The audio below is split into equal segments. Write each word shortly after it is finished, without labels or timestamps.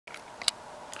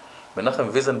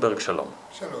Menachem Wiesenberg, shalom.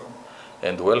 Shalom.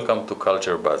 And welcome to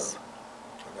CultureBuzz.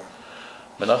 Shalom.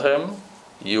 Menachem,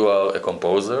 you are a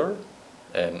composer,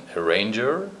 an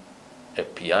arranger, a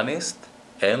pianist,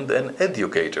 and an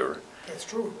educator. That's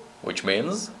true. Which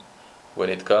means, when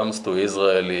it comes to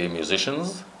Israeli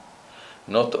musicians,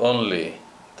 not only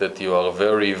that you are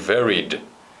very varied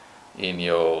in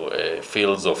your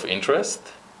fields of interest,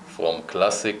 from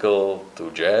classical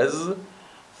to jazz,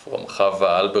 from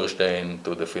Chava Alberstein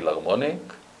to the Philharmonic,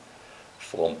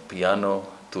 from piano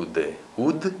to the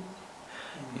oud,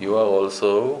 you are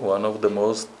also one of the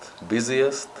most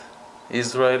busiest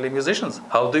Israeli musicians.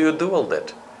 How do you do all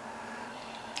that?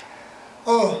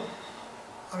 Oh,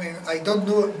 I mean, I don't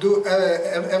do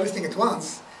everything at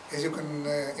once, as you can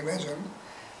imagine.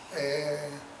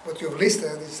 What you've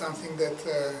listed is something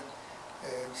that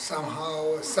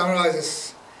somehow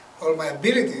summarizes all my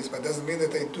abilities, but doesn't mean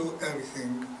that I do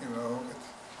everything,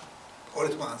 all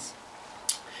at once.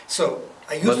 So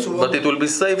I used to. But it will be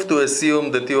safe to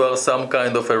assume that you are some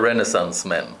kind of a Renaissance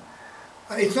man.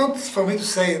 It's not for me to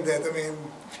say that. I mean,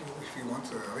 if you want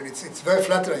to, I mean, it's very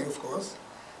flattering, of course,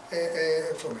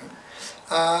 for me.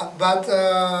 But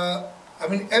I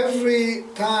mean, every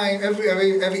time,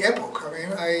 every epoch, I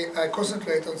mean, I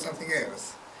concentrate on something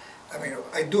else. I mean,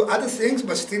 I do other things,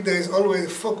 but still there is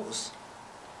always focus.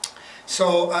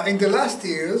 So in the last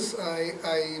years,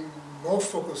 I'm more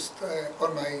focused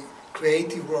on my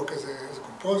creative work as a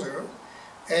composer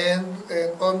and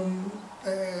on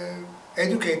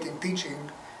educating,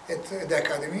 teaching at the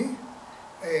academy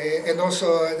and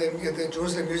also at the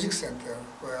Jerusalem Music Center,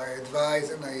 where I advise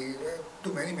and I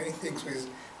do many things with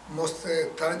most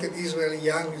talented Israeli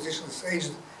young musicians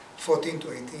aged 14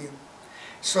 to 18.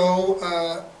 So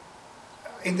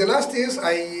in the last years,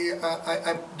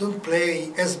 I don't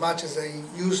play as much as I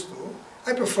used to.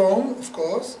 I perform, of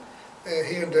course,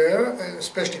 here and there,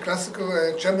 especially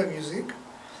classical chamber music,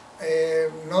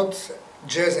 not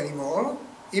jazz anymore,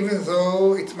 even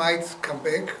though it might come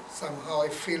back. Somehow I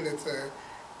feel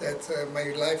that my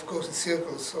life goes in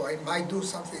circles, so I might do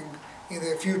something in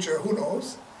the future, who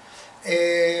knows.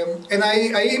 And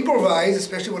I improvise,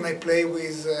 especially when I play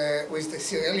with the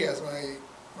Sir Elias, my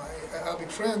Arabic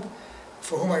friend,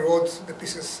 for whom I wrote the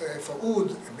pieces for oud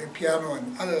and piano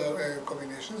and other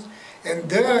combinations. And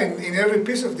there, in every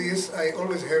piece of this, I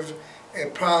always have a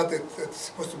part that's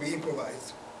supposed to be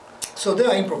improvised. So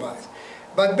there I improvise.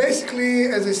 But basically,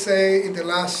 as I say, in the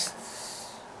last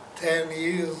 10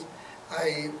 years,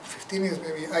 15 years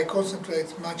maybe, I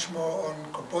concentrate much more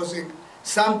on composing,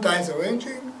 sometimes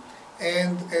arranging,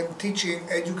 and teaching,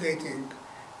 educating.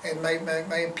 And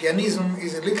my pianism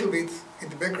is a little bit in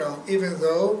the background, even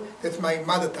though that's my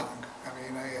mother tongue. I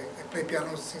mean, I play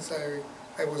piano since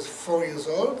I was 4 years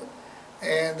old,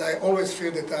 and I always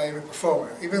feel that I am a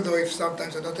performer, even though if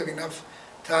sometimes I don't have enough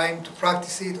time to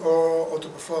practice it or to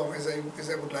perform as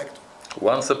I would like to.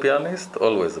 Once a pianist,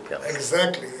 always a pianist.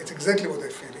 Exactly. It's exactly what I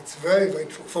feel. It's very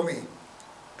true for me.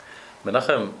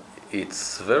 Menachem,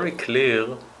 it's very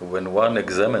clear when one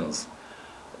examines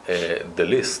the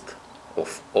list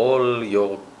of all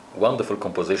your wonderful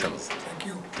compositions. Thank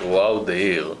you. Throughout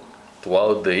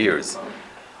the years,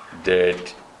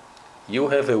 that you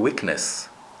have a weakness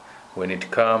when it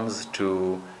comes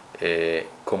to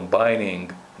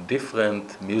combining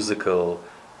different musical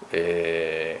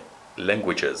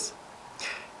languages.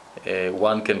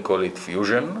 One can call it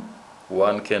fusion.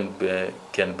 One can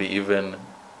be even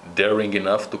daring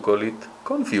enough to call it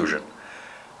confusion.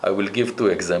 I will give two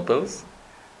examples.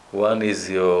 One is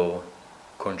your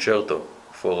concerto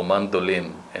for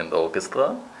mandolin and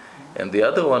orchestra, and the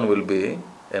other one will be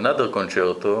another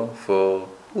concerto for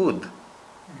oud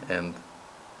and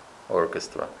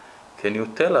orchestra. Can you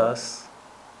tell us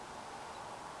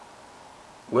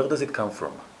where does it come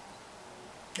from?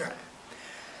 Yeah.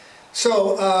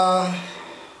 So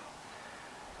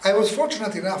I was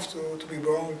fortunate enough to be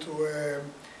born to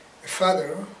a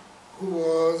father who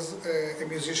was a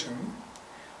musician.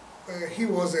 He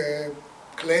was a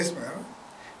klezmer,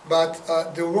 but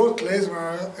the word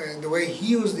klezmer, the way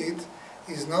he used it,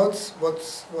 is not what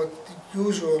the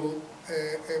usual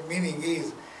meaning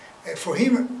is. For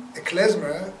him, a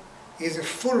klezmer is a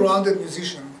full-rounded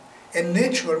musician, a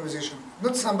natural musician,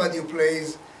 not somebody who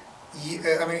plays,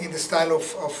 I mean, in the style of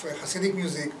Hasidic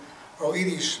music or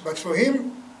Yiddish. But for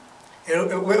him,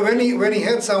 when he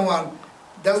heard someone,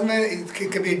 doesn't matter, it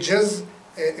can be a jazz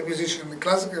a musician,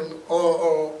 classical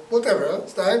or whatever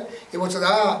style, he would say,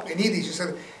 in Yiddish, he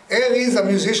said, here is a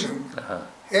musician,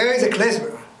 here is a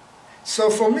klezmer. So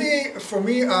for me,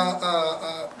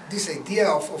 this idea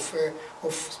of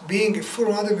being a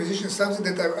full-rounded musician is something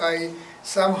that I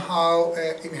somehow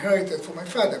inherited from my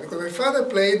father, because my father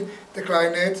played the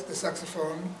clarinet, the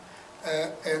saxophone,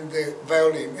 and the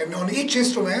violin, and on each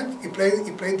instrument he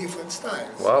played different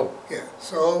styles. Wow. Yeah.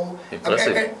 So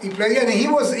impressive. he played, and he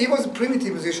was a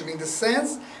primitive musician in the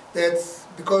sense that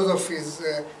because of his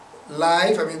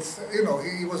life, I mean, you know,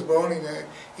 he was born in a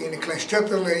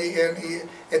Kleinstädtel, and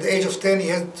at the age of 10 he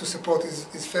had to support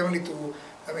his family to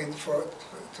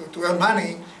earn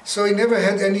money. So he never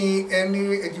had any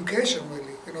education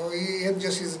really. You know, he had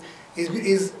just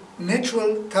his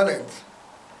natural talent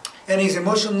and his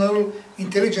emotional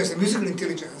intelligence and musical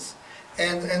intelligence,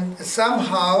 and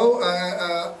somehow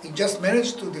he just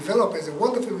managed to develop as a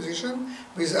wonderful musician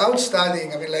without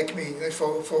studying. I mean, like me,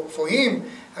 for him,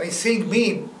 I mean, seeing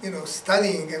me, you know,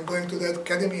 studying and going to that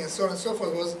academy and so on and so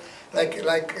forth was like a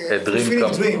dream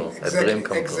come true.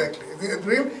 Exactly, a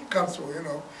dream come true. You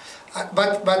know,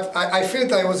 but I feel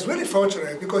that I was really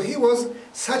fortunate because he was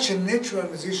such a natural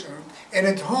musician, and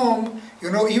at home,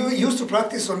 you know, he used to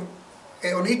practice on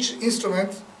each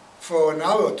instrument for an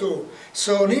hour or two.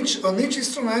 So on each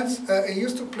instrument, he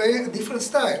used to play a different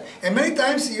style. And many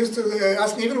times he used to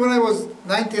ask me, even when I was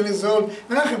 9, 10 years old,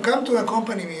 Menachem, come to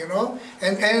accompany me, you know.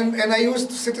 And I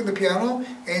used to sit at the piano,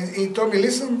 and he told me,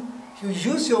 listen, you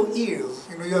use your ears,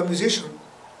 you know, you're a musician.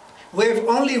 We have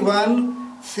only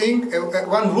one thing,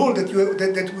 one rule that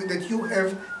you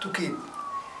have to keep.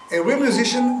 A real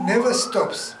musician never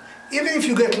stops. Even if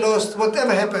you get lost,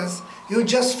 whatever happens, you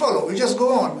just follow, you just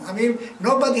go on. I mean,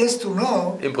 nobody has to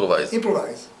know.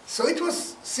 Improvise. So it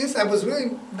was since I was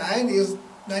really 9 years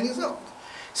old.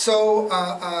 So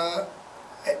I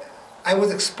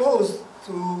was exposed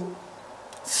to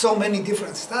so many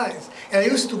different styles. And I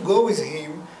used to go with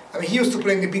him. I mean, he used to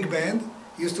play in the big band.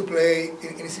 He used to play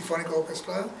in a symphonic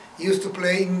orchestra. He used to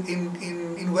play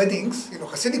in weddings, you know,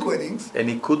 Hasidic weddings. And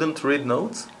he couldn't read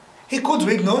notes? He could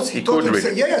read notes. He taught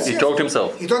himself. Yes, he taught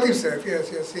himself. He taught himself.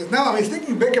 Yes. Now, I mean,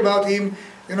 thinking back about him,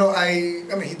 you know, I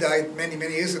mean, he died many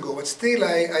years ago. But still,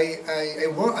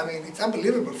 I mean, it's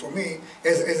unbelievable for me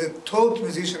as a taught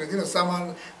musician, you know,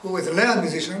 someone who is a learned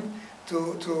musician.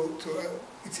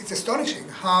 It's astonishing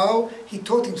how he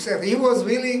taught himself. He was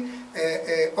really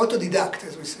autodidact,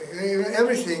 as we say.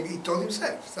 Everything he taught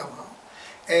himself somehow.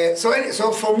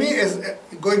 So for me, as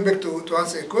going back to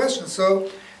answer your question, so.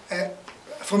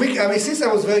 For me, I mean, since I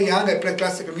was very young, I played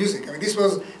classical music. I mean, this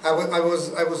was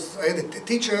I had a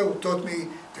teacher who taught me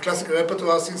the classical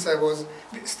repertoire since I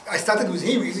started with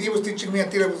him. He was teaching me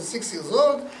until I was 6 years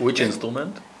old. Which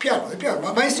instrument? Piano. The piano.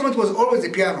 My instrument was always the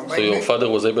piano. So your father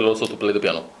was able also to play the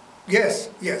piano? Yes.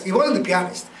 He wasn't the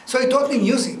pianist. So he taught me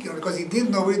music, you know, because he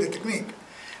didn't know really the technique.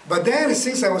 But then,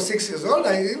 since I was 6 years old,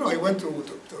 I went to a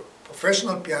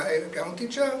professional piano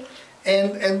teacher.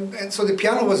 And so the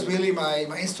piano was really my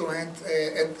instrument,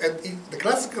 and the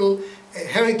classical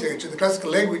heritage, the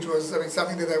classical language was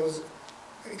something that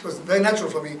it was very natural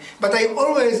for me. But I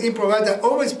always improvised, I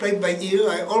always played by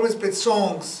ear, I always played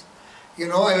songs. You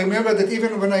know, I remember that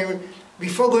even when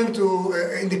before going to,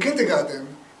 in the kindergarten,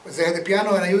 they had a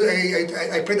piano and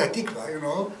I played Hatikva, you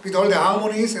know, with all the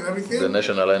harmonies and everything. The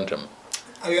national anthem.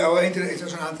 Our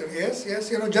international anthem, yes,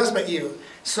 you know, just by ear.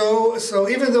 So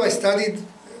even though I studied,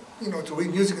 you know, to read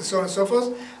music and so on and so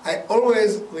forth, I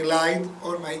always relied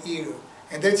on my ear.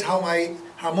 And that's how my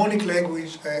harmonic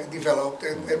language developed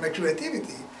and my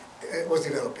creativity was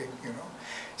developing, you know.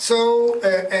 So,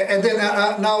 and then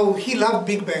now he loved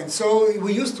big band. So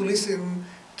we used to listen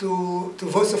to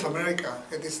Voice of America.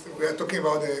 We are talking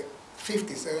about the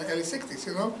 50s and early 60s,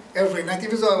 you know. Every night,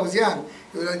 even though I was young,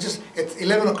 you know, just at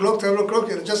 11 o'clock, 12 o'clock,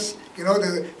 you know, just, you know,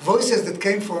 the voices that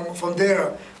came from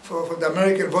there, from the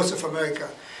American Voice of America.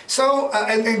 So,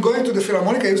 and going to the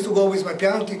Philharmonic, I used to go with my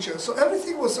piano teacher. So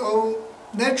everything was all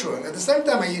natural. At the same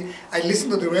time, I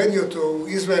listened to the radio to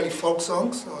Israeli folk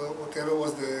songs, or whatever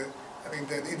was the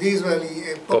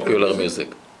Israeli popular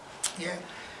music. Yeah.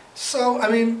 So, I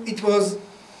mean, it was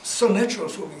so natural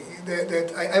for me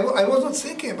that I was not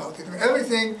thinking about it.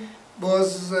 Everything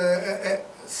was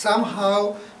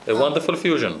somehow... A wonderful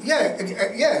fusion. Yeah,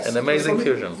 yes. An amazing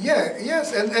fusion. Yeah,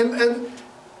 yes. And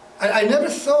I never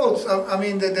thought, I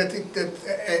mean, that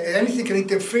anything can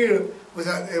interfere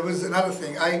with another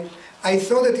thing. I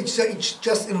thought that it's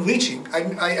just enriching.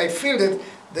 I feel that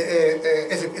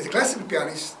as a classical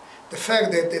pianist, the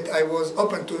fact that I was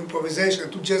open to improvisation,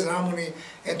 to jazz harmony,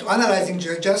 and to analyzing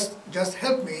jazz just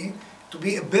helped me to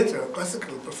be a better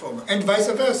classical performer, and vice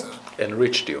versa.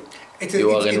 Enriched you.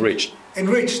 You are enriched.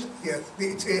 Enriched, yes.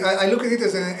 I look at it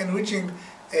as an enriching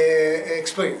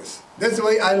experience. That's the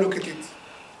way I look at it.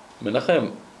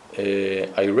 Menachem,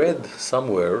 I read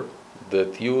somewhere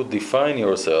that you define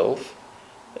yourself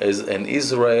as an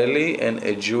Israeli and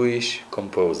a Jewish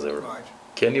composer. Right.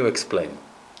 Can you explain?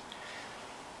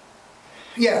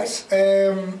 Yes.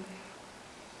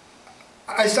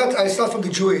 I start from the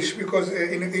Jewish because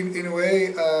in a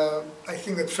way I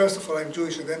think that first of all I'm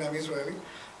Jewish and then I'm Israeli.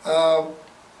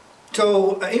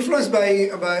 So influenced by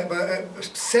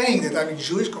saying that I'm a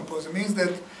Jewish composer means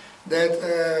that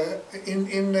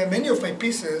in many of my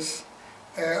pieces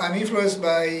I'm influenced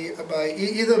by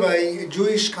either by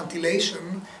Jewish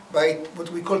cantillation, by what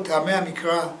we call Ta'amei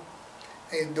HaMikra,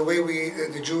 the way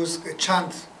the Jews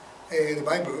chant the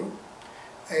Bible.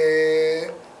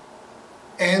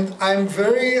 And I'm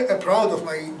very proud of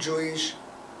my Jewish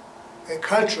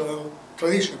cultural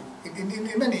tradition in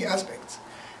many aspects.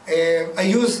 I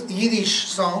use Yiddish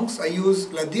songs, I use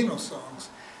Ladino songs.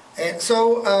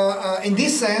 So in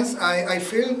this sense, I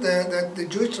feel that the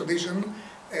Jewish tradition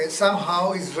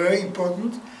somehow is very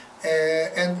important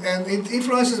and it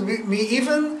influences me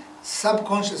even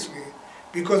subconsciously.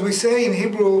 Because we say in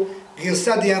Hebrew,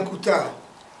 Girsat Yankuta.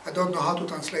 I don't know how to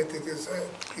translate it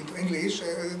into English.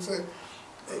 It's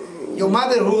your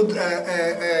motherhood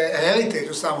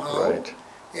heritage somehow. Right.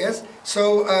 Yes.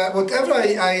 So whatever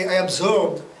I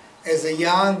absorbed as a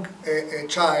young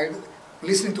child,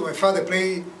 listening to my father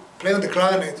play on the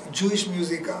clarinet, Jewish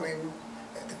music, I mean,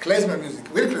 the klezmer music,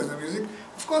 real klezmer music,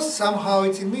 of course somehow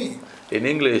it's in me. In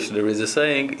English, there is a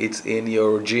saying, it's in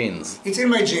your genes. It's in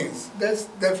my genes. That's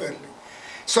definitely.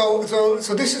 So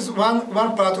this is one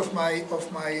part of my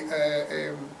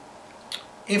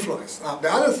influence. Now,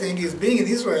 the other thing is being an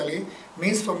Israeli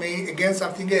means for me again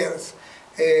something else.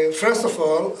 First of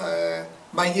all,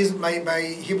 my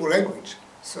Hebrew language.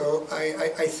 So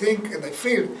I think and I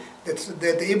feel that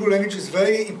the Hebrew language is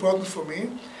very important for me.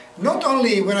 Not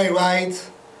only when I write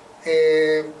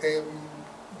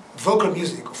vocal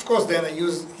music, of course then I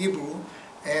use Hebrew,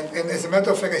 and as a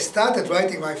matter of fact I started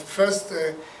writing my first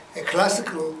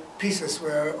classical pieces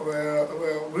were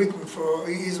written for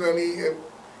Israeli,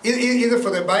 either for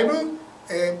the Bible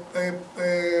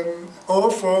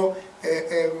or for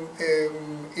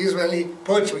Israeli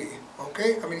poetry,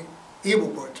 okay? I mean,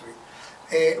 Hebrew poetry.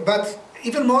 But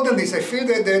even more than this, I feel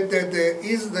that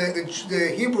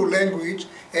the Hebrew language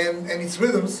and its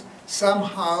rhythms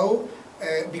somehow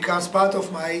becomes part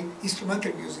of my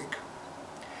instrumental music.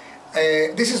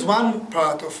 This is one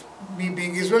part of me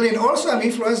being Israeli, and also I'm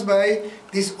influenced by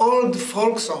these old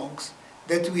folk songs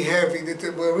that we have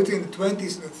that were written in the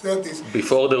 20s and the 30s.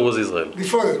 Before there was Israel.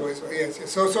 Before there was Israel,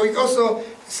 yes. So it also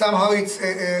somehow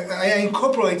I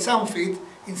incorporate some of it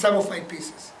in some of my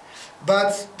pieces.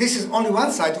 But this is only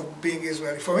one side of being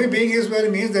Israeli. For me, being Israeli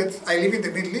means that I live in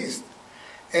the Middle East,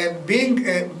 and being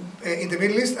in the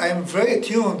Middle East, I am very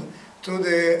attuned to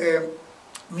the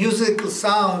musical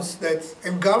sounds that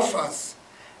engulf us,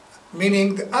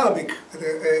 meaning the Arabic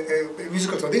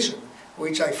musical tradition,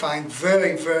 which I find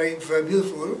very, very, very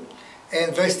beautiful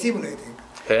and very stimulating.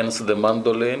 Hence the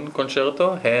mandolin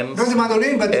concerto, hence, not the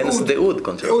mandolin, but hence the oud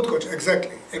concerto. The oud concerto,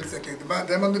 exactly.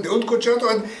 The oud concerto,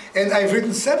 and I've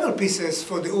written several pieces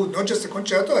for the oud, not just a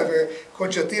concerto. I have a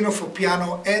concertino for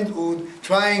piano and oud,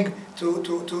 trying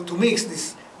to mix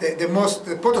this.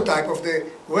 The prototype of the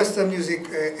Western music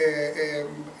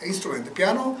instrument, the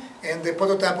piano, and the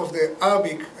prototype of the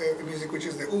Arabic music, which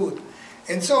is the oud,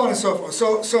 and so on and so forth.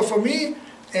 So for me,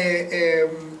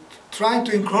 trying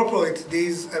to incorporate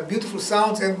these beautiful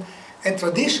sounds and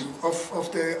tradition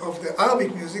of the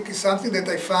Arabic music is something that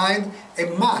I find a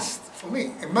must for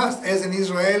me, a must as an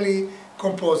Israeli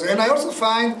composer. And I also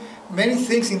find many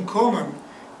things in common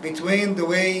between the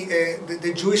way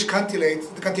the Jewish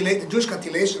the Jewish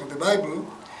cantillation of the Bible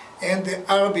and the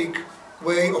Arabic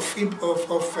way of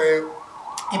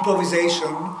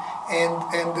improvisation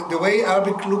and the way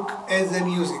Arabic look as the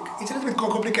music. It's a little bit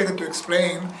complicated to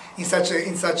explain in such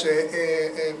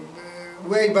a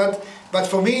way, but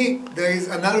for me there is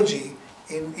analogy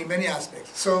in many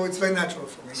aspects. So it's very natural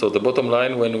for me. So the bottom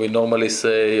line, when we normally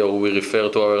say or we refer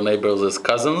to our neighbors as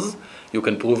cousins, you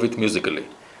can prove it musically.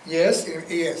 Yes,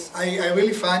 yes. I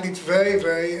really find it very,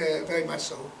 very, very much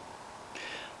so.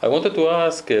 I wanted to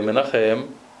ask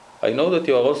Menachem, I know that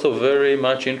you are also very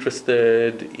much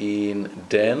interested in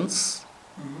dance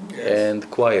yes.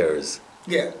 and choirs.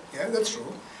 Yeah, that's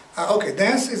true. Okay,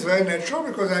 dance is very natural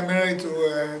because I'm married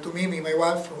to Mimi, my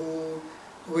wife,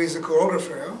 who is a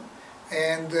choreographer,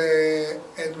 and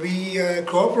we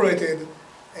cooperated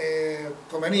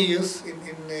for many years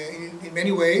in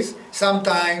many ways.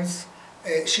 Sometimes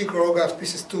she choreographed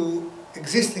pieces to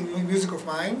existing music of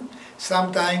mine.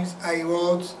 Sometimes I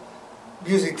wrote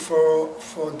music for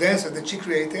dancers that she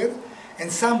created,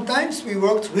 And sometimes we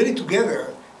worked really together.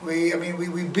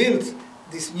 We built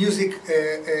this music,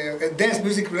 dance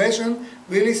music relation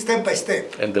really step by step.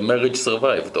 And the marriage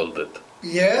survived all that.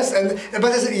 Yes,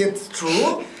 but it's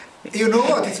true. You know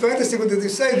what? It's very interesting what you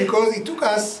say, because it took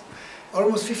us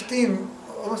almost 15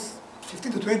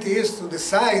 to 20 years to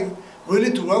decide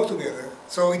really to work together.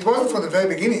 So it wasn't from the very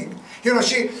beginning. You know,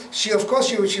 she of course,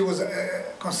 she was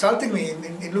consulting me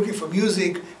in looking for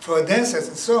music, for dancers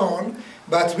and so on,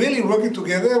 but really working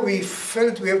together, we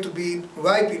felt we have to be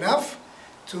ripe enough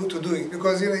to do it,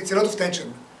 because, you know, it's a lot of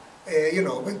tension. You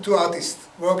know, when two artists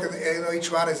work, and, you know, each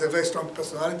one has a very strong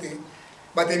personality.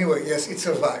 But anyway, yes, it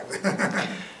survived.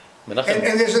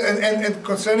 and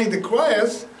concerning the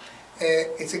choirs,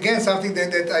 it's again something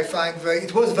that I find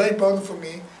it was very important for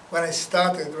me when I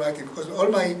started writing, because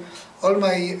all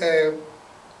my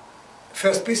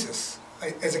first pieces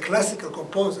as a classical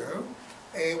composer,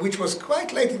 which was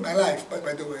quite late in my life,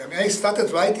 by the way. I mean, I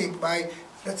started writing my,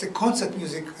 let's say, concert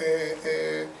music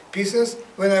pieces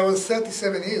when I was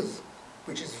 37 years,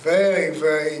 which is very,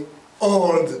 very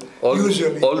old,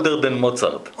 usually. Older than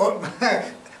Mozart.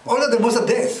 Older than Mozart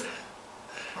death.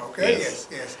 Okay,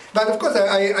 yes. But of course,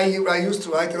 I used to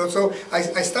write a lot. So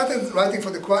I started writing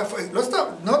for the choir,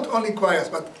 not only choirs,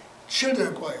 but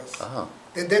children choirs. Uh-huh.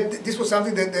 This was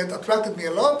something that attracted me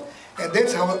a lot, and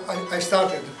that's how I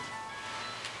started.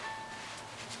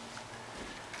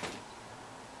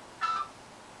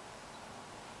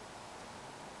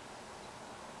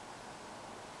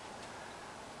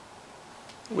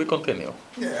 We continue.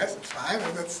 Yes, it's fine.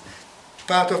 That's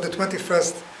part of the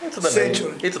 21st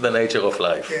century. It's the nature of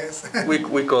life. Yes.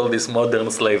 we call this modern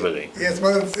slavery. Yes,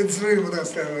 it's really modern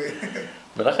slavery.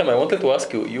 Menachem, I wanted to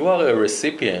ask you, you are a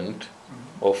recipient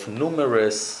of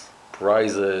numerous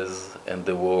prizes and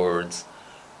awards,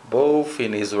 both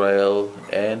in Israel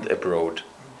and abroad.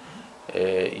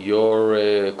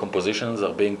 Your compositions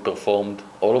are being performed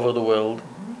all over the world.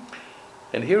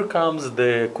 And here comes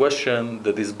the question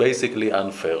that is basically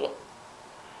unfair.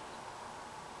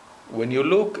 When you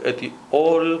look at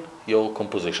all your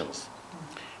compositions,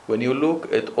 when you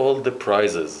look at all the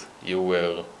prizes you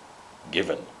were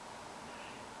given,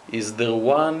 is there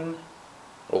one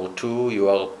or two you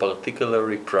are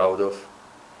particularly proud of?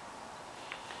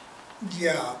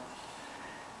 Yeah.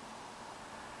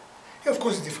 Of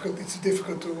course, it's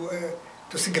difficult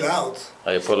to single out.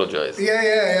 I apologize.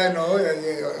 Yeah, I know.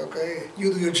 Yeah, okay.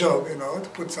 You do your job, you know, to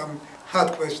put some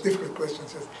hard questions, difficult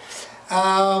questions. Yes.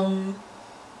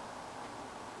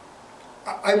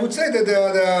 I would say that there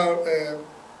are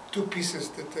two pieces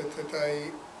that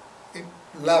I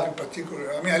love in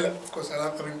particular. I mean, of course,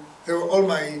 they were all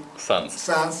my sons.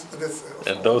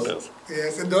 And daughters.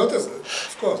 Yes, and daughters,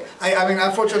 of course. I mean,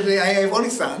 unfortunately, I have only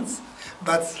sons,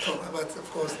 but of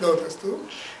course, daughters too,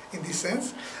 in this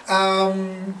sense.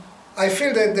 I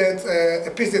feel that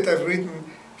a piece that I've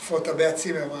written for Tabea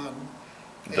Zimmerman,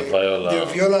 the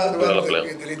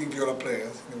leading viola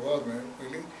players in the world,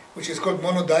 really, which is called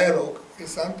Monodialogue,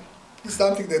 is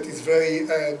something that is very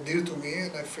dear to me,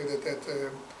 and I feel that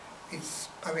it's,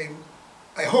 I mean,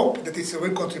 I hope that it's a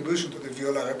real contribution to the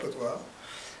viola repertoire.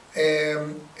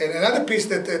 And another piece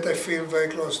that I feel very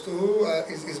close to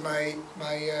is my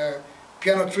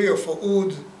piano trio for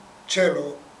oud,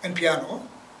 cello, and piano,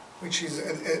 which is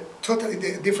totally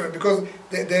different, because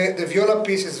the viola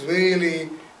piece is really,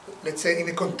 let's say, in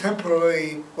a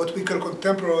contemporary, what we call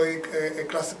contemporary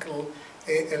classical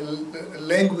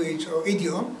language or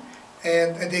idiom,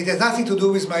 and it has nothing to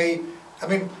do with my, I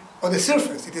mean, on the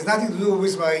surface, it has nothing to do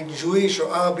with my Jewish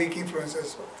or Arabic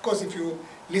influences. Of course, if you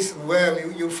listen well,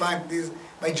 you'll find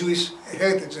my Jewish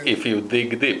heritage. If you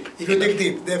dig deep. If you dig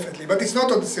deep, definitely. But it's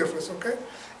not on the surface, okay?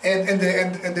 And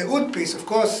the oud piece, of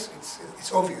course,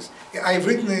 it's obvious. I've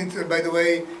written it, by the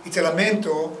way, it's a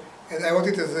lamento, and I wrote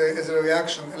it as a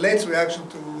reaction, a late reaction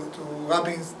to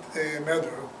Rabin's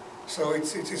murder. So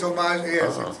it's homage,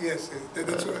 yes, yes.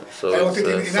 That's so I wrote it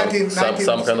in 1990.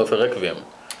 Some kind of a requiem.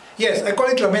 Yes, I call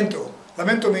it lamento.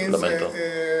 Lamento means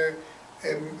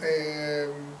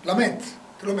lament,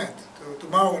 to lament, to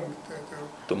mourn.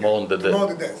 To mourn the death. To mourn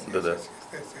the death.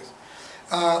 Yes.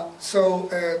 So,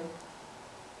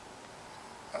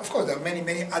 of course, there are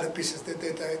many other pieces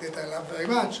that I love very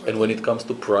much. And when it comes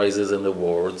to prizes and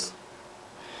awards,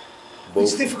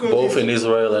 it's difficult. Both in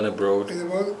Israel and abroad. In the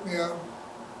world, yeah.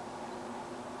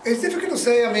 It's difficult to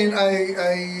say. I mean,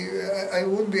 I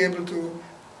wouldn't be able to.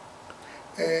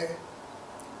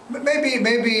 Maybe.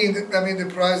 I mean, the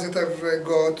prize that I've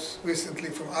got recently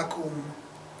from Akum,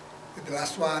 the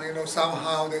last one. You know,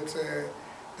 somehow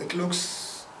that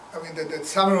looks. I mean, that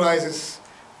summarizes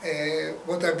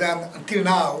what I've done until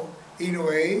now. In a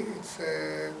way, it's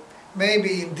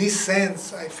maybe in this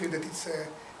sense, I feel that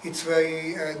it's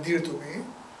very dear to me.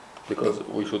 Because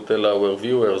we should tell our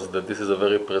viewers that this is a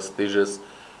very prestigious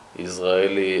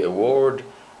Israeli award,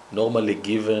 normally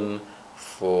given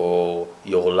for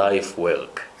your life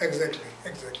work. Exactly.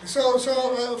 So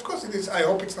of course it is. I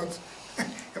hope it's not.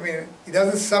 I mean, it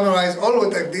doesn't summarize all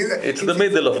what I've did. It's the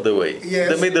middle of the way. Yes.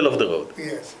 The middle of the road.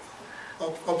 Yes,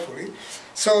 hopefully.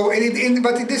 So,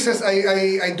 but in this sense,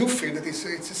 I do feel that it's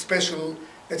a special,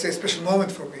 let's say, a special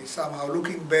moment for me somehow.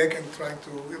 Looking back and trying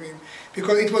to,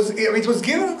 because it was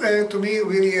given to me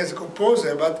really as a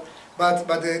composer, but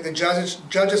the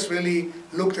judges really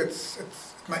looked at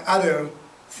my other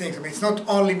things. It's not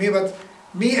only me, but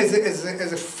me as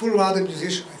a full-rounded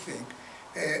musician, I think.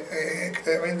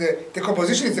 The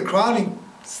composition is the crowning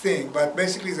thing, but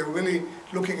basically they're really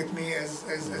looking at me as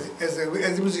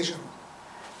a musician.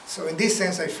 So in this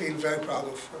sense, I feel very proud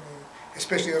of,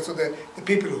 especially also the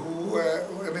people who,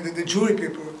 the jury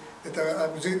people that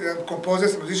are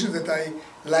composers, musicians that I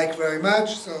like very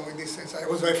much. So in this sense, I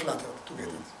was very flattered to get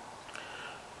it.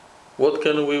 What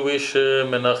can we wish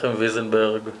Menachem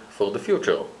Wiesenberg for the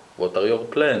future? What are your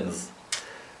plans?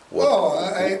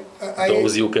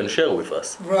 Those you can share with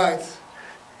us. Right.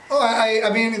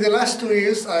 In the last 2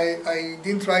 years, I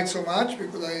didn't write so much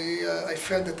because I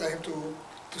felt that I have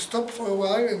to stop for a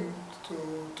while and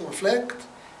to reflect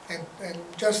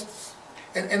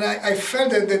and I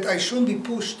felt that I shouldn't be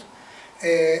pushed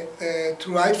to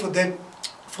write for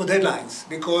deadlines,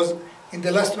 because in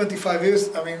the last 25 years,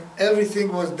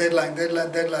 everything was deadline,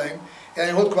 and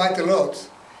I wrote quite a lot.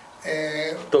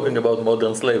 Talking about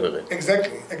modern slavery.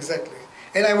 Exactly.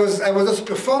 And I was also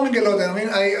performing a lot.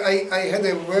 I had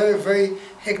a very, very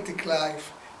hectic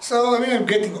life. So I'm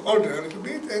getting older a little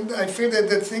bit, and I feel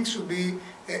that things should be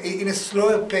in a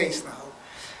slower pace now.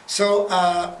 So,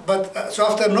 so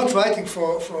after not writing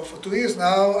for 2 years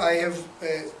now, I have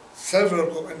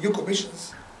several new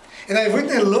commissions, and I've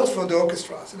written a lot for the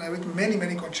orchestras, and I've written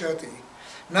many concerti.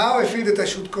 Now I feel that I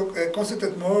should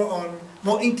concentrate more on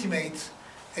more intimate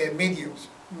mediums,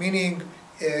 meaning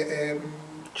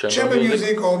chamber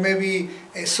music, or maybe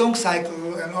a song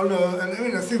cycle, and all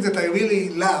the things that I really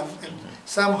love. And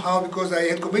somehow, because I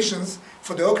had commissions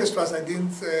for the orchestras, I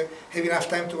didn't have enough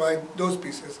time to write those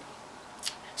pieces.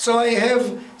 So I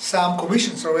have some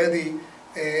commissions already,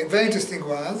 very interesting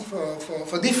ones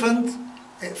for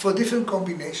different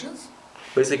combinations.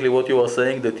 Basically, what you are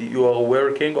saying that you are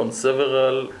working on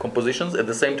several compositions at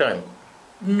the same time.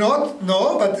 No,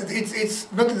 but it's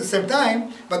not at the same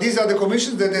time, but these are the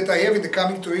commissions that I have in the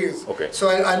coming 2 years. Okay. So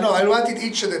I'll write it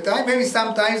each at a time. Maybe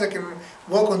sometimes I can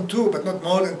work on 2, but not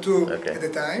more than 2 at a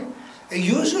time. And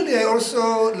usually I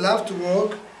also love to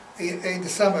work in the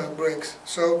summer breaks.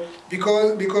 So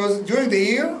because during the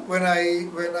year when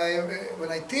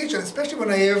I teach, and especially when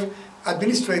I have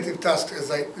administrative tasks, as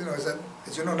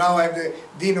you know, now I'm the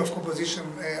Dean of Composition,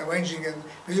 Arranging and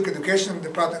Music Education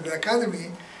Department at the Academy.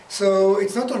 So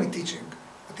it's not only teaching,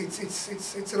 but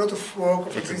it's a lot of work.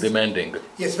 It's demanding.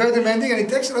 Yes, very demanding, and it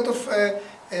takes a lot of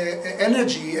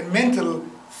energy and mental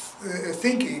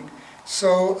thinking.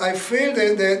 So I feel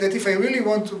that if I really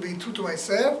want to be true to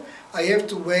myself, I have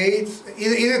to wait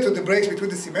either to the breaks between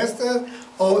the semester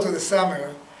or to the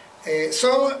summer.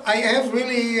 So I have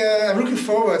really, I'm looking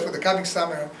forward for the coming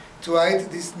summer to write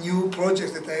these new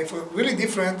projects that I have for really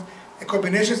different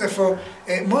combinations, and for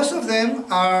most of them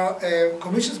are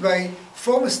commissions by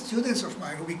former students of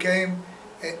mine who became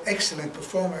excellent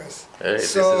performers. Hey,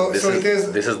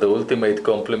 this is the ultimate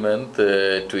compliment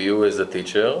to you as a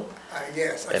teacher.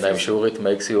 Yes, and I'm sure it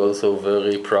makes you also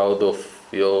very proud of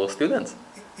your students.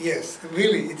 Yes,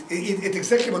 really, it's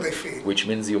exactly what I feel. Which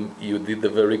means you did a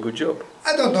very good job.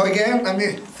 I don't know, again,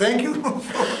 thank you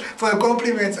for your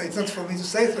compliments. It's not for me to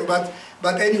say so,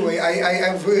 but anyway,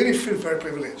 I really feel very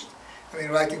privileged.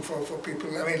 Writing for people,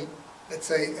 let's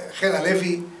say, Hela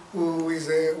Levi, who is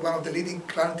one of the leading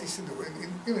clarinetists in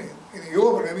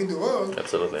Europe, or maybe in the world.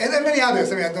 Absolutely. And many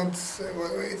others.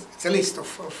 It's a list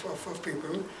of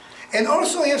people. And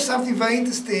also I have something very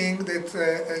interesting that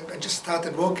I just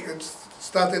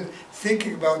started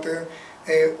thinking about,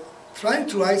 trying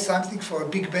to write something for a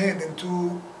big band and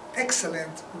 2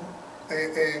 excellent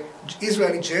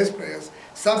Israeli jazz players,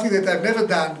 something that I've never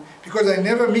done, because I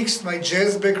never mixed my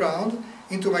jazz background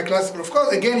into my classical. Of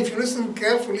course, again, if you listen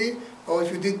carefully, or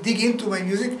if you dig into my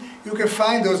music, you can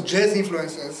find those jazz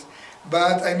influences,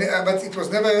 but it was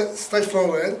never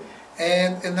straightforward.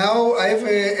 And now I have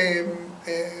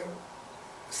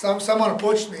someone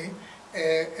approached me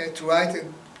to write a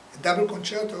double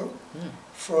concerto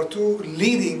for two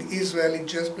leading Israeli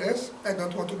jazz players. I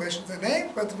don't want to mention the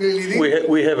name, but really leading.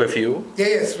 We have a few. Yeah,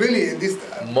 yes, really. This,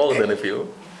 more than a few.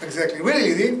 Exactly,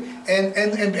 really leading,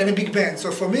 and a big band.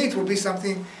 So for me, it will be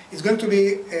something, it's going to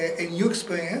be a new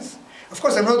experience. Of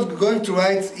course, I'm not going to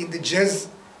write in the jazz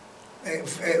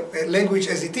language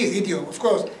as it is, idiom. Of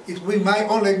course, it will be my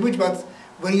own language, but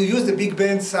when you use the big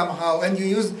band somehow, and you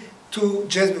use two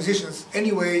jazz musicians,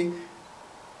 anyway,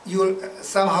 you'll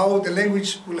somehow the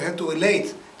language will have to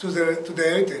relate to the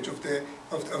heritage of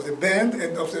the band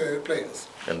and of the players.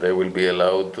 And they will be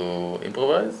allowed to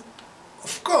improvise?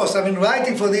 Of course, I mean,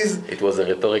 writing for this... It was a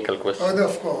rhetorical question. Oh, no,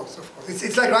 of course, of course.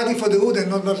 It's like writing for the oud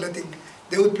and not letting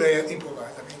the oud player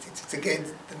improvise. I mean, it's again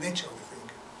the nature of the thing.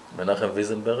 Menachem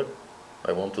Wiesenberg,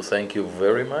 I want to thank you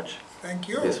very much. Thank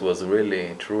you. This was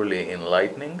really, truly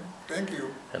enlightening. Thank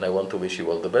you. And I want to wish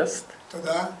you all the best.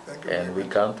 Toda. Thank you. And we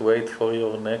can't wait for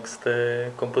your next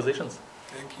compositions.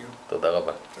 Thank you. תודה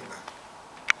רבה. Toda.